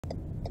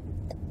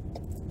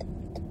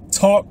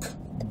Talk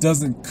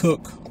doesn't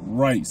cook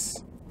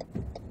rice.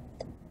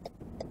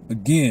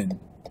 Again,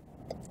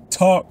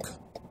 talk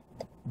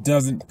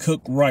doesn't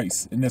cook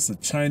rice, and that's a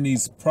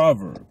Chinese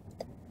proverb.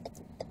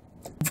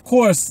 Of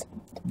course,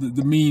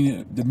 the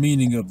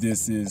meaning of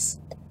this is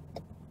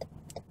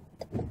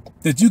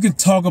that you can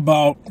talk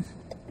about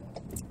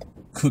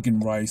cooking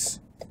rice.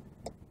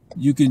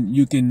 You can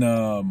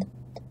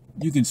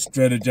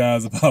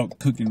strategize about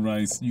cooking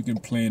rice. You can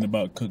plan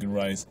about cooking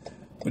rice,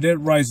 but that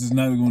rice is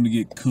not going to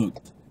get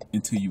cooked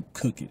until you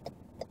cook it.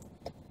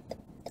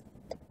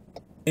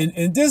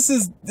 And this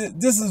is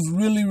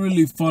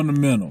really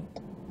fundamental.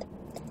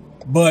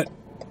 But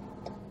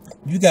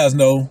you guys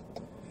know,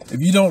 if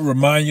you don't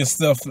remind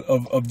yourself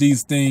of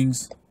these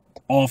things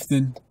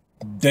often,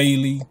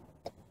 daily,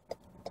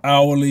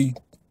 hourly,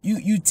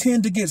 you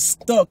tend to get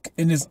stuck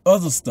in this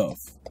other stuff.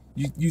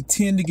 You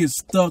tend to get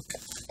stuck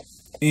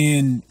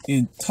in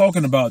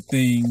talking about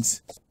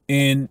things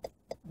and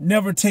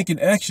never taking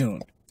action on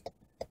it.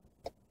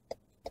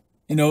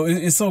 You know,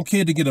 it's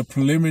okay to get a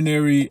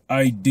preliminary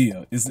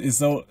idea.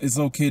 It's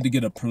okay to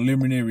get a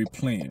preliminary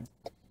plan.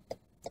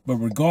 But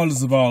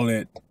regardless of all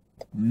that,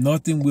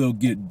 nothing will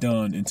get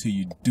done until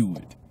you do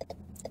it.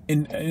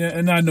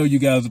 And I know you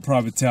guys are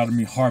probably tired of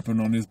me harping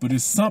on this, but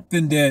it's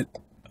something that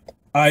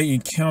I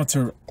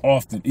encounter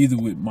often, either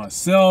with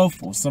myself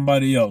or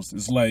somebody else.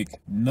 It's like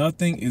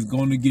nothing is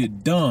going to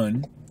get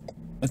done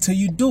until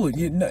you do it.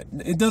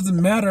 It doesn't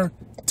matter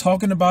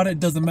talking about it. It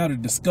doesn't matter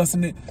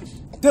discussing it.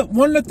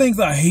 One of the things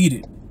I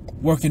hated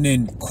working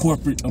in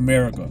corporate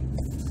America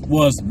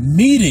was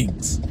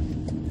meetings.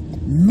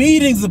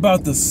 Meetings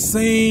about the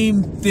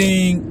same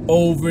thing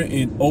over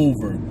and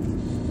over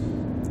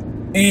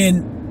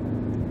and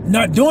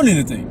not doing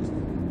anything.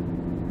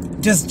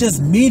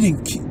 Just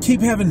meeting,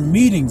 keep having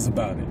meetings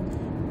about it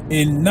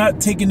and not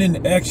taking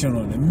any action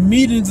on it.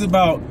 Meetings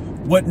about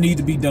what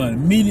needs to be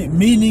done.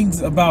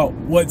 Meetings about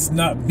what's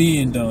not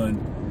being done.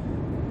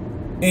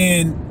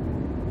 And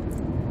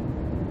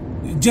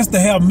just to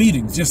have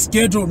meetings, just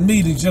scheduled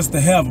meetings just to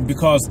have them,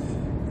 because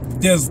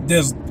there's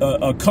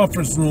a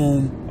conference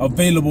room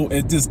available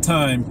at this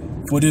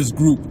time for this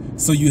group,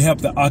 so you have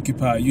to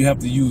occupy, you have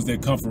to use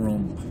that conference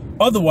room.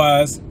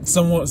 Otherwise,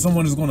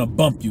 someone is going to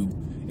bump you.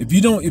 If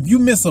you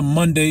miss a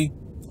Monday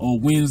or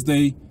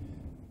Wednesday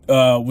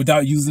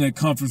without using that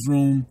conference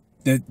room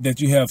that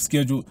you have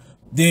scheduled,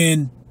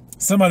 then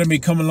somebody may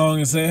come along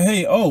and say,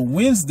 hey, oh,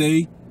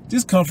 Wednesday,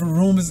 this conference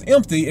room is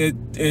empty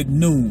at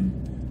noon.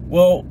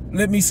 Well,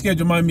 let me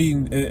schedule my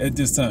meeting at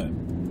this time.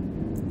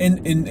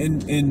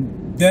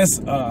 And that's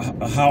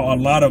how a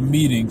lot of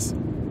meetings,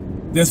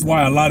 that's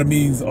why a lot of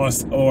meetings are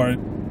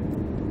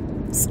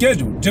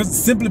scheduled, just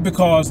simply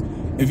because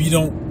if you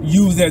don't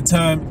use that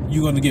time,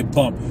 you're going to get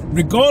bumped.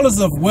 Regardless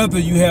of whether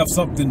you have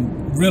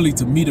something really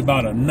to meet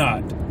about or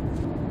not,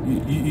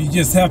 you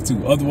just have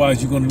to.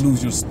 Otherwise, you're going to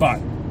lose your spot.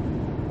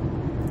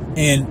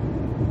 And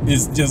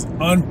it's just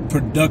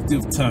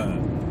unproductive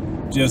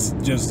time, just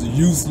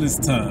useless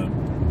time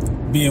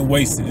being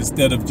wasted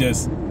instead of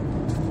just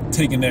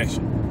taking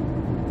action.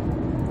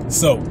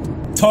 So,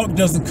 talk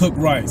doesn't cook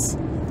rice.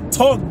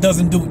 Talk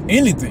doesn't do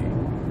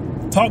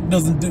anything. Talk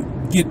doesn't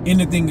get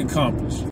anything accomplished.